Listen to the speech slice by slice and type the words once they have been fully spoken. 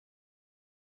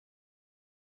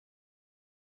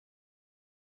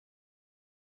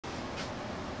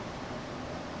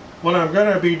What I'm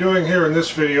going to be doing here in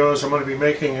this video is I'm going to be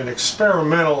making an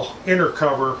experimental inner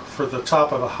cover for the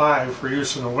top of the hive for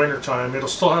use in the wintertime. It'll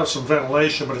still have some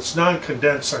ventilation, but it's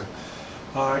non-condensing.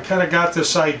 I kind of got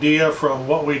this idea from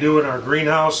what we do in our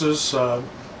greenhouses.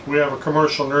 We have a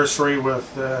commercial nursery with,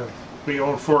 we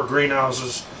own 4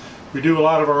 greenhouses. We do a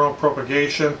lot of our own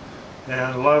propagation,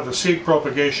 and a lot of the seed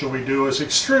propagation we do is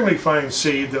extremely fine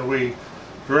seed that we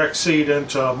direct seed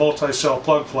into multi-cell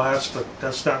plug flats, but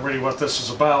that's not really what this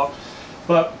is about.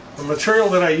 But the material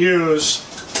that I use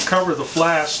to cover the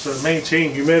flats to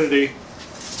maintain humidity,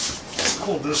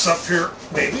 hold this up here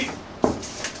maybe,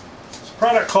 it's a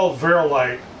product called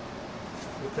Verolite.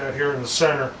 Put that here in the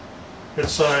center.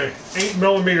 It's a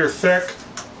 8mm thick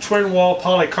twin wall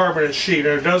polycarbonate sheet,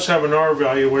 and it does have an R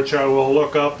value, which I will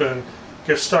look up and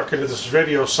get stuck into this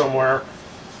video somewhere.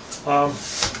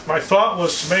 My thought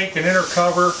was to make an inner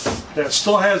cover that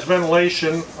still has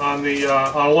ventilation on the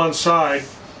on one side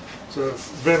to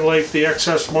ventilate the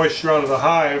excess moisture out of the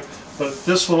hive, but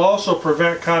this will also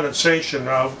prevent condensation.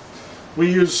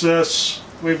 We use this,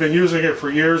 we've been using it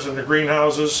for years in the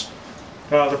greenhouses.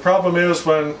 The problem is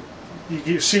when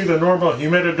you see the normal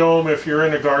humididome, if you're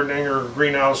into gardening or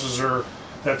greenhouses or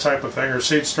that type of thing, or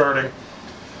seed starting,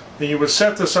 then you would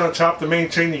set this on top to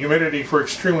maintain the humidity for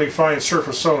extremely fine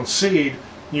surface sown seed.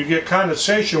 You get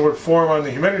condensation would form on the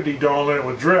humidity dome and it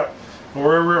would drip. And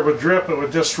wherever it would drip, it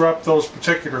would disrupt those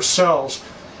particular cells.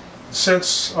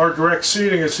 Since our direct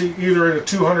seeding is either in a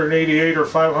 288 or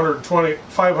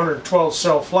 512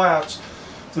 cell flats,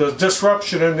 the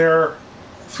disruption in there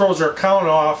throws our count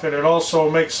off, and it also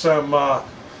makes them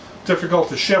difficult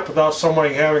to ship without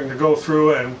somebody having to go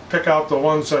through and pick out the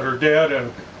ones that are dead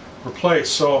and replace.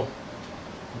 So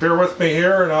bear with me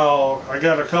here, and I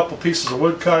got a couple pieces of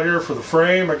wood cut here for the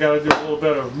frame. I got to do a little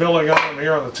bit of milling on them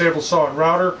here on the table saw and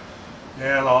router,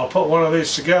 and I'll put one of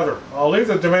these together. I'll leave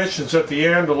the dimensions at the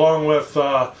end, along with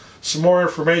some more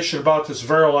information about this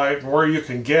Verolite and where you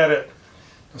can get it.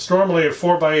 It's normally in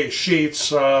 4x8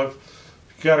 sheets. If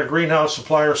you got a greenhouse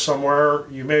supplier somewhere,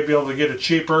 you may be able to get it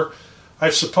cheaper. I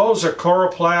suppose a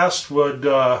Coroplast would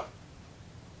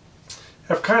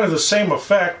have kind of the same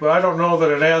effect, but I don't know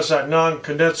that it has that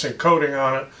non-condensing coating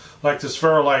on it like this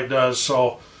Verolite does.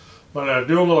 So I'm going to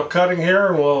do a little cutting here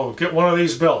and we'll get one of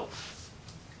these built.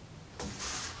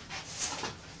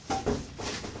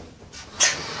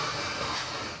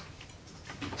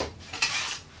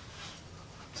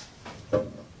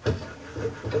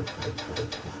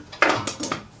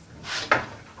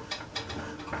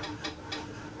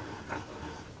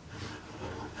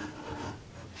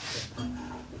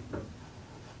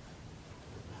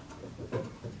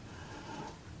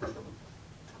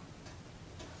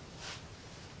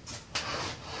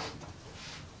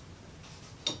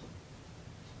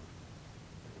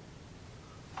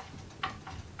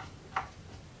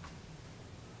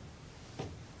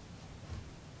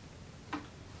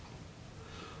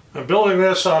 I'm building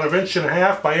this out of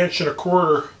 1.5 by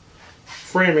 1.25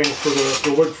 framing for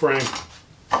the wood frame.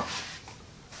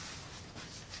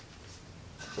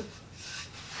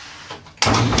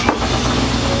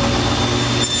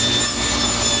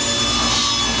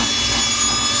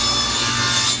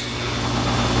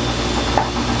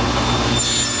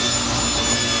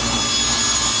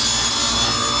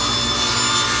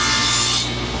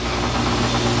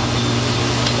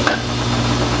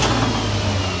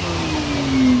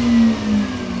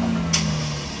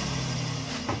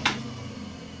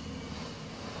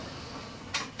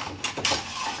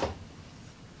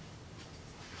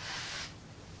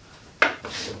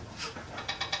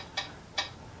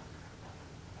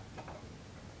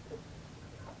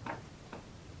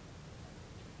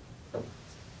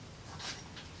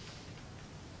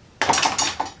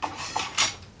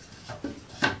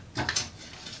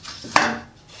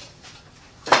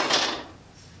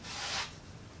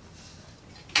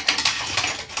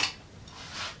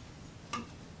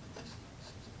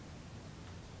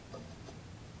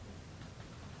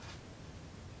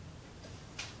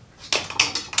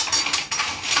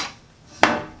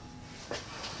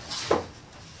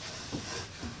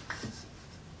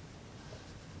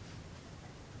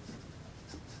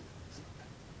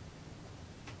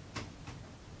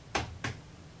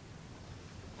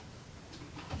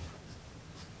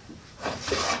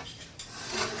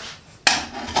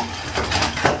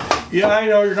 Yeah, I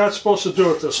know you're not supposed to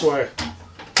do it this way.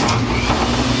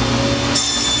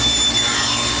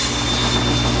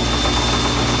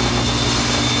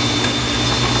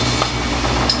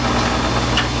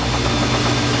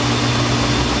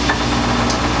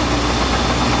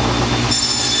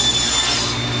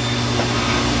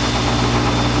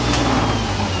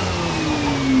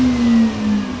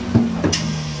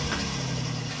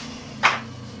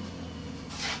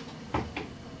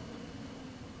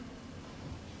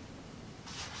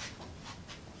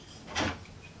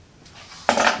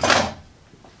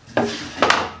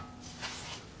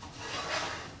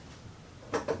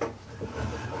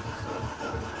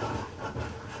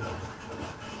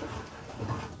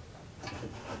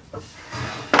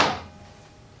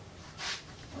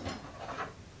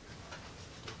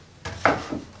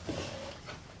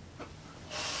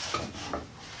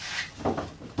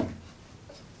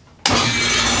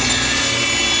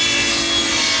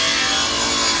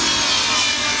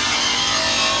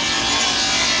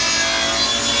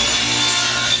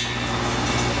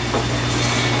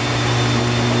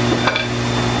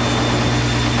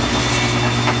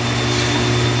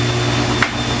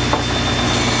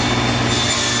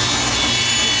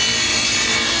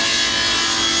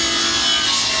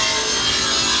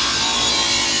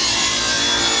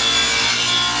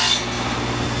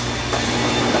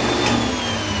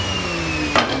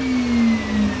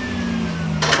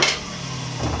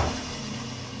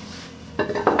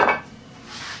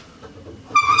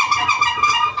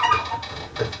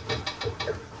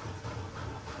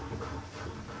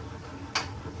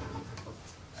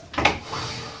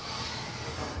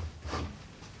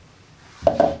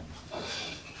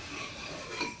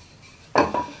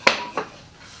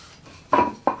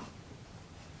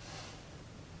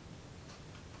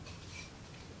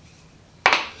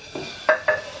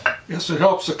 guess it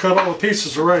helps to cut all the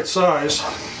pieces the right size.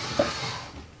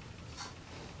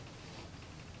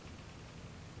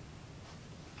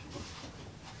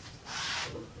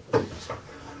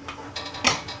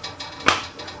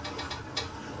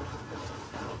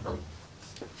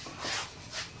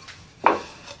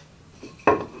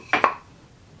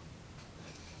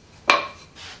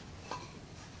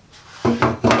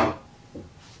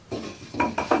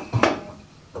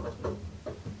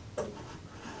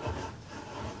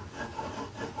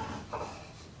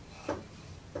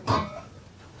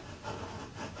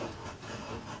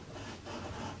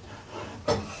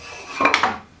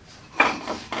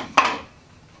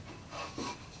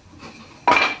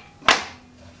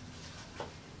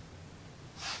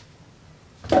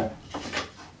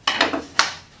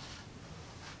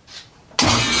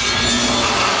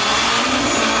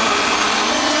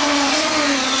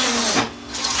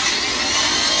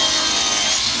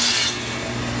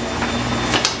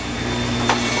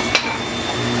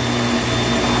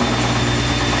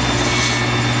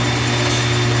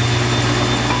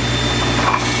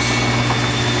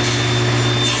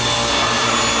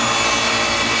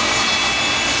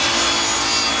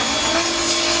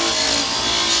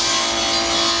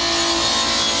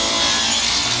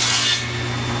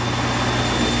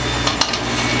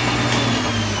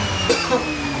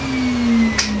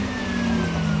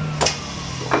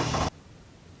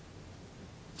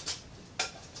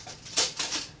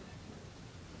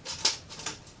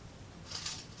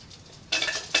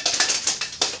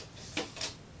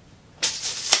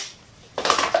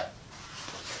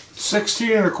 (16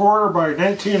 1/4 by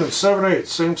 19 7/8,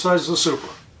 same size as the Super.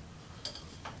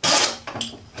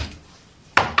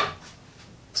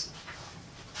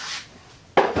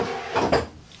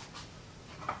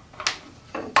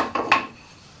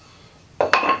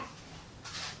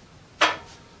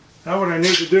 Now what I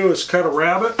need to do is cut a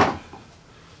rabbet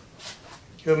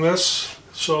in this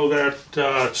so that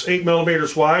it's 8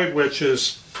 millimeters wide, which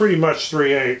is pretty much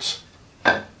 3/8.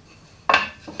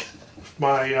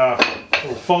 My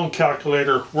little phone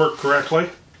calculator worked correctly.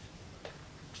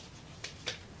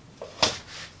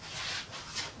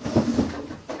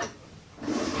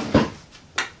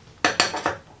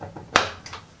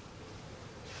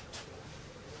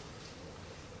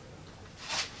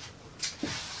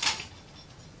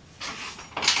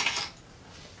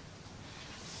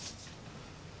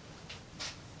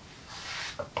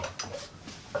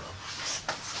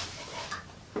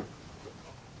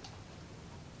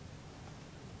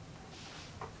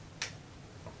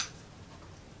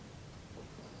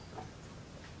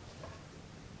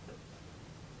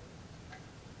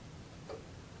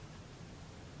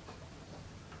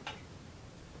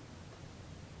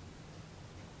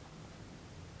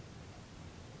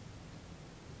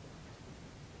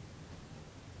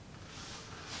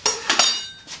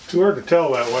 Too hard to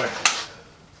tell that way.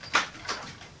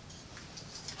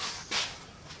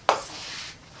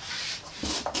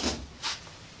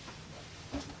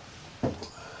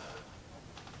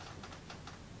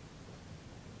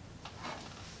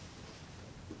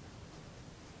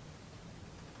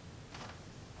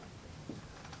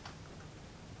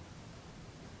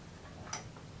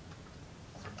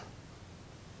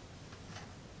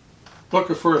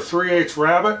 Looking for a 3/8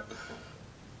 rabbet.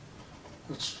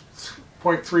 That's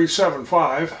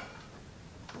 0.375. There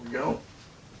we go.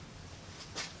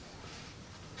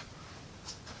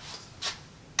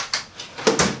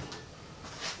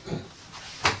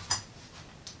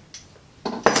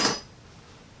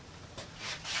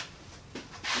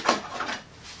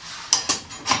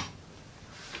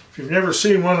 If you've never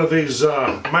seen one of these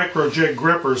micro jig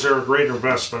grippers, they're a great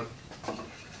investment.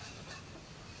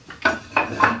 Lower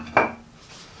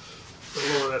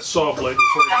that saw blade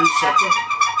before I do something.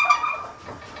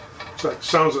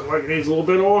 Sounds like it needs a little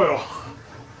bit of oil.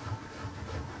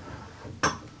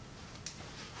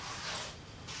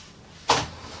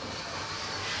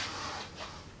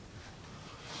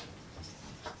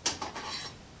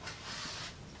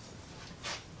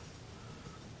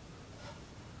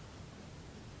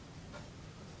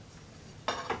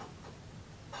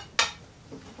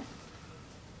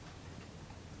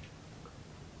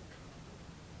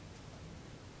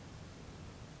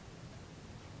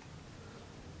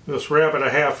 This rabbet a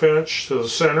 1/2 inch to the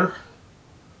center.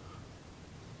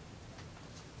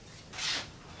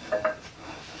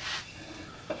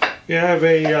 Yeah, I have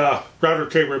a router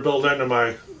taper built into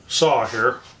my saw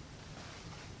here.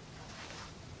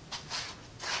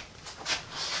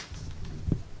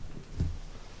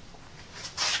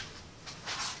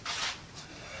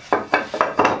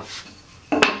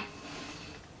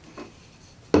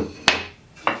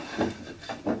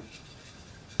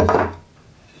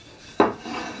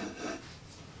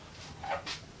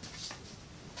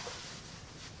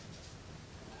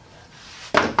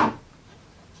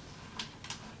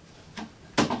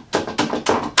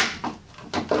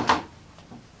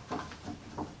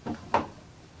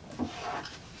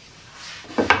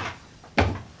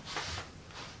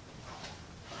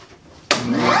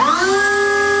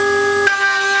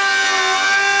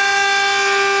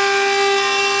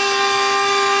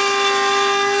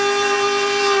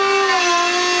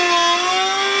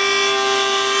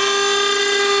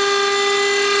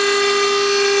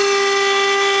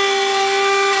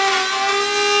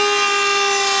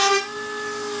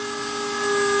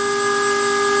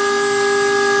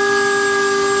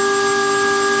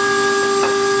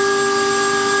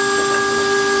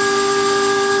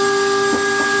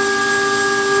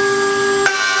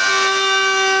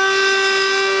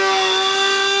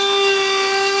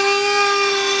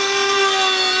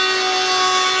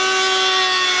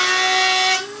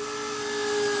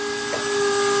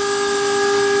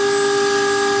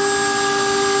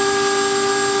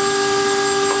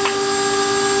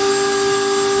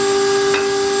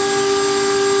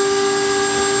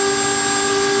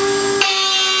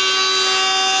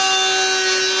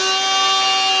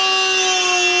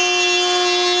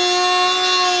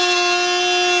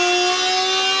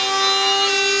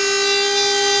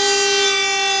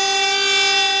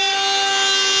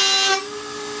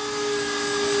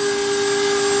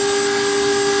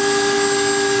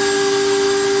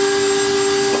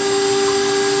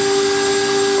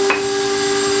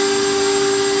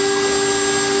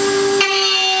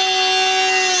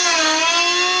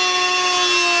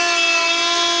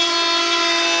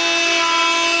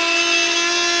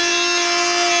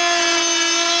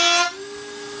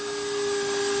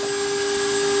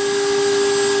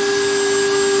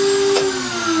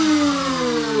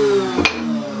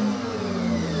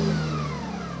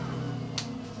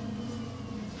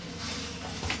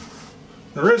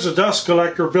 is a dust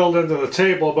collector built into the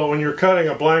table, but when you're cutting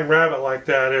a blind rabbit like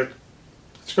that,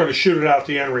 it's going to shoot it out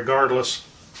the end regardless.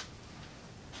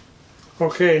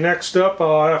 Okay, next up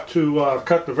I'll have to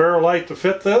cut the Verolite to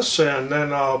fit this, and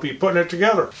then I'll be putting it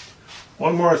together.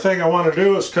 One more thing I want to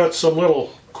do is cut some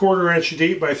little 1/4 inch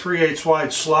deep by 3/8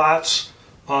 wide slots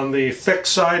on the thick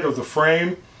side of the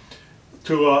frame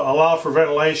to allow for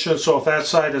ventilation, so if that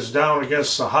side is down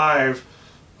against the hive,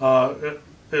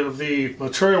 the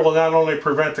material will not only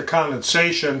prevent the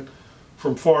condensation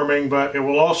from forming, but it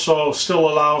will also still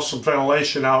allow some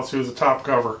ventilation out through the top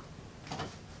cover.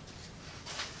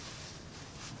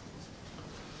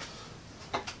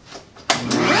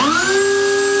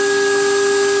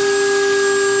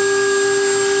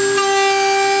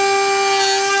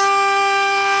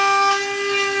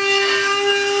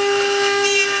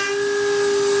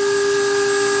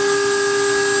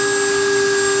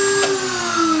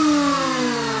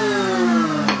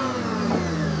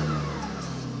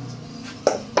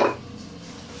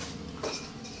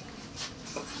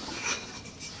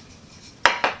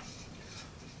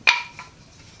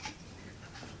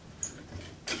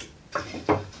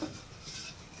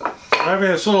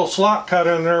 Having this little slot cut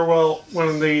in there, well,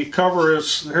 when the cover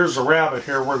is, here's the rabbit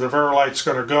here where the Verolite's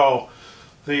going to go,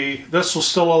 this will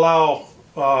still allow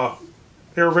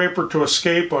air vapor to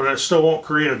escape, but it still won't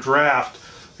create a draft.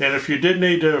 And if you did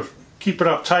need to keep it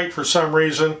up tight for some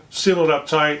reason, seal it up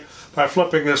tight, by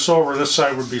flipping this over, this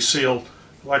side would be sealed.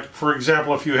 Like, for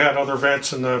example, if you had other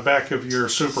vents in the back of your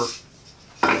super.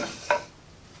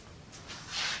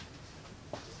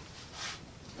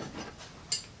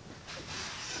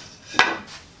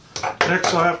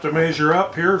 Next I'll have to measure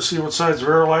up here to see what size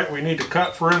Verolite we need to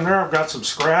cut for in there. I've got some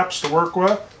scraps to work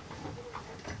with.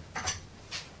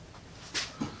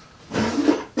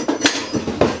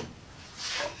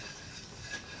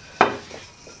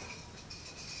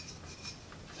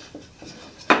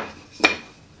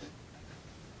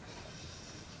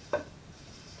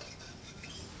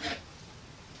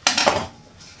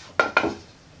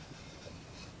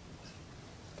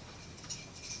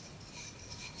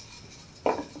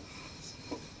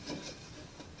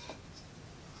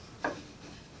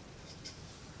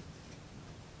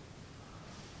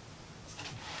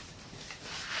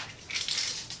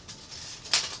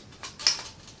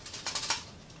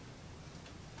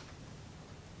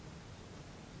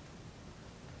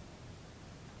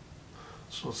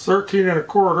 So it's 13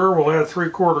 1/4, we'll add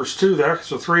 3/4 to that,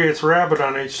 so 3/8 rabbit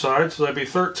on each side, so that'd be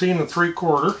 13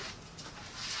 3/4.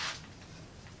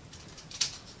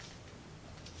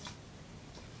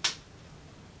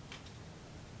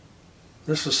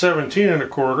 This is 17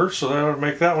 1/4, so that would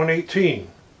make that one 18.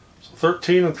 So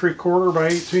 13 3/4 by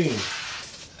 18.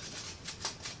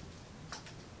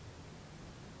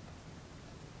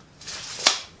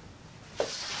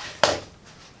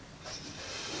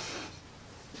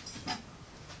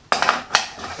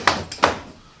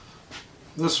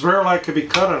 This Verolite could be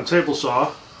cut on a table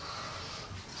saw.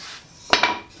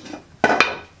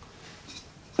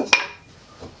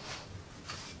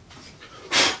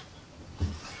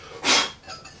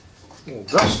 A little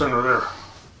dust under there.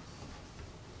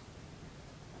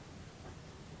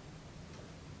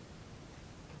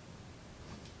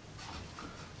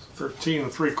 So 13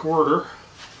 3/4.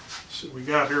 See what we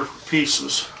got here for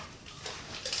pieces.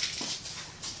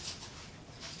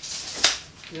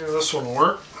 Yeah, this one will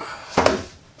work.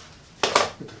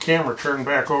 Get the camera turned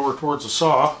back over towards the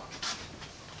saw.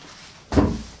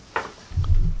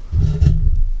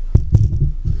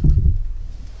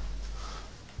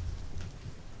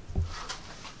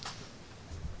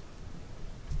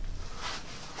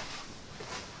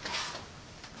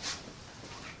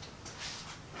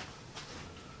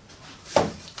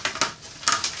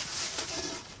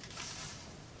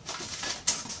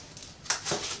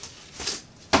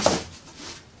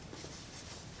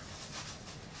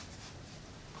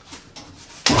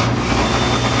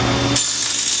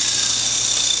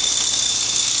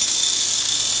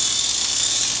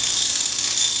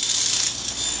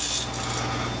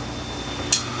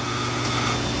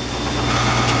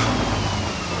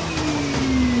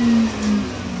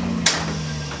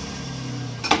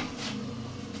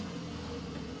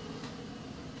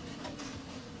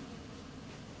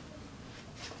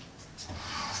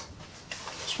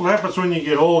 What happens when you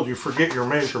get old, you forget your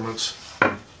measurements.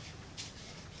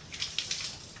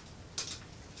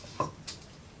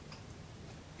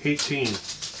 $18.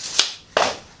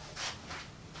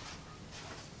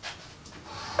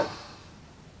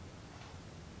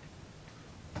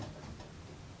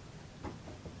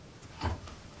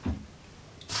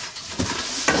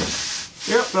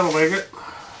 Yep, that'll make it.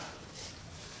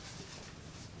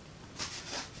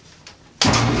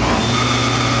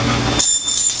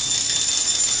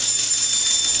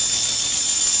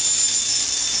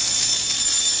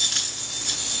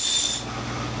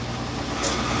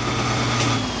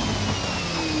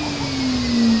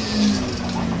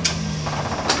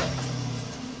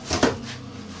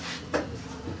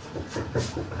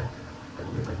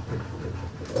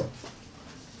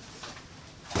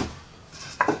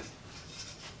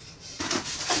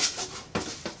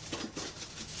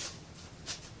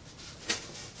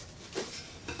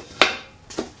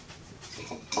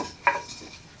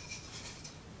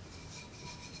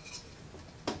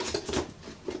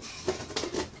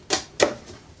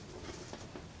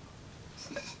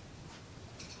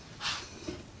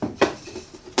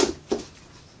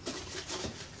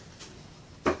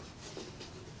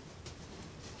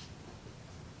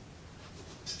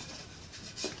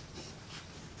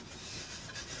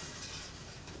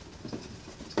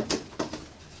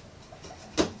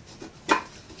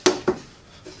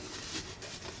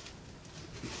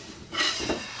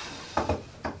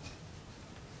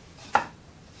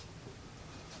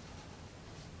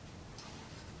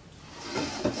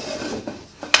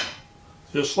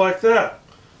 Just like that.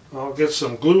 I'll get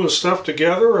some glue and stuff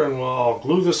together and I'll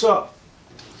glue this up.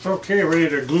 Okay, ready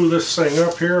to glue this thing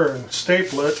up here and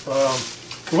staple it.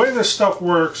 The way this stuff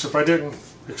works, if I didn't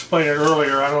explain it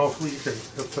earlier, I don't know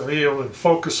if you'll be able to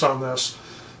focus on this.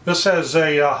 This has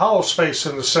a hollow space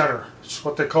in the center. It's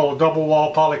what they call a double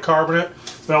wall polycarbonate.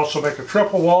 They also make a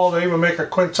triple wall. They even make a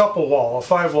quintuple wall, a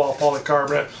 5-wall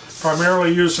polycarbonate,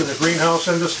 primarily used in the greenhouse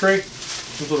industry.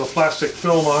 With a plastic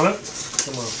film on it.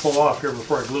 I'm going to pull off here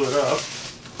before I glue it up.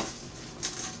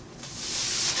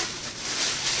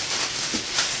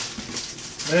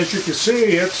 As you can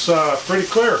see, it's pretty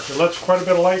clear. It lets quite a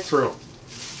bit of light through.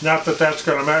 Not that that's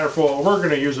going to matter for what we're going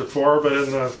to use it for, but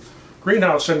in the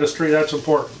greenhouse industry that's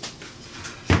important.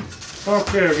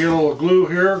 Okay, I'll get a little glue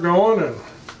here going and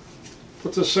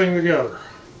put this thing together.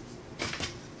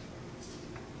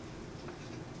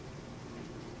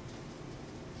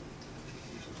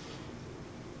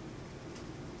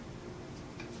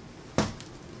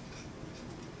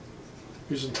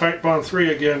 Using Type Bond 3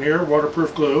 again here,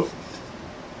 waterproof glue.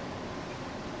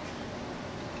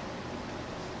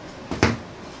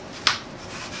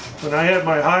 When I had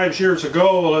my hives years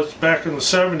ago, that's back in the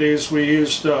 70s, we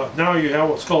used, now you have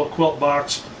what's called a quilt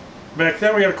box. Back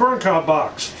then we had a corncob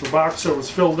box. It's a box that was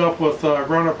filled up with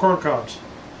ground up corn cobs.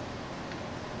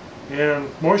 And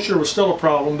moisture was still a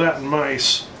problem, that and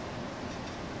mice.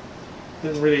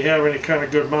 Didn't really have any kind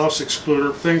of good mouse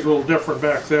excluder. Things were a little different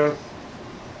back then.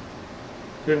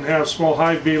 Didn't have small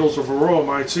hive beetles or varroa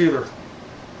mites either.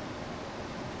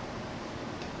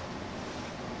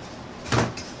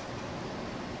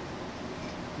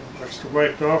 Extra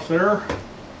wiped off there.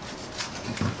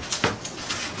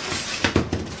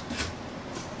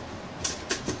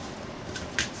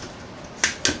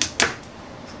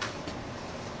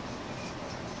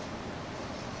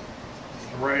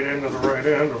 Right end to the right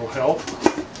end will help.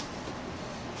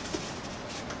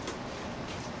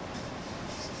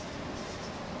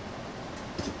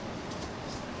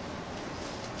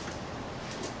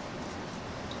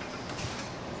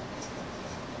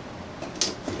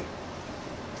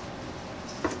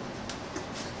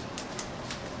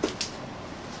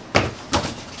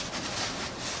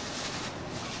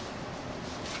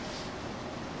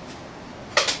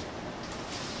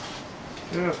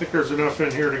 Yeah, I think there's enough in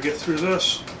here to get through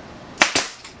this.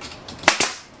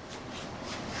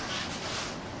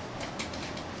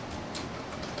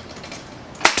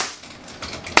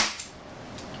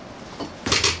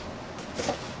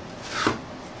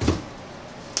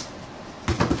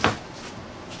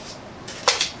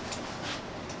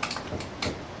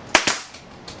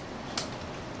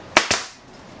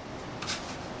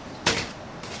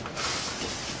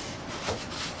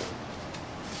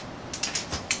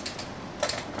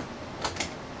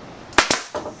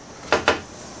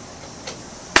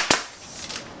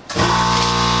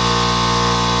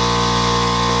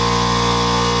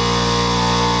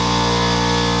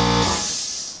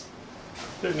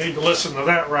 Didn't need to listen to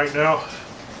that right now.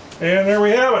 And there we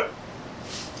have it.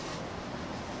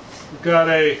 We've got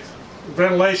a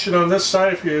ventilation on this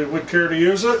side if you would care to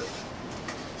use it.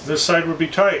 This side would be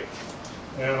tight.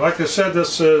 And like I said,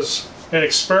 this is an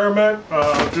experiment.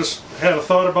 Just had a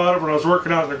thought about it when I was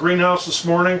working out in the greenhouse this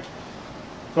morning.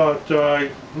 Thought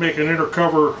I'd make an inner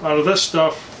cover out of this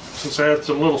stuff since I had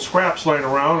some little scraps laying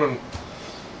around, and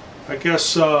I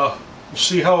guess we'll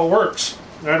see how it works.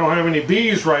 I don't have any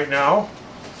bees right now.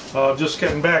 Just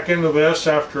getting back into this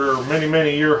after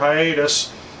many year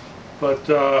hiatus, but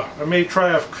I may try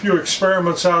a few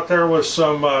experiments out there with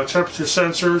some temperature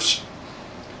sensors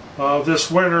this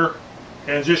winter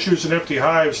and just using empty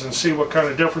hives and see what kind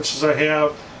of differences I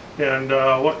have and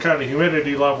what kind of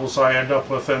humidity levels I end up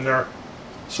with in there.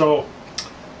 So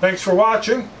thanks for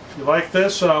watching. If you like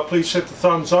this, please hit the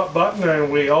thumbs up button,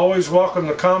 and we always welcome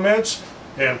the comments,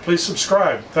 and please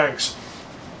subscribe. Thanks.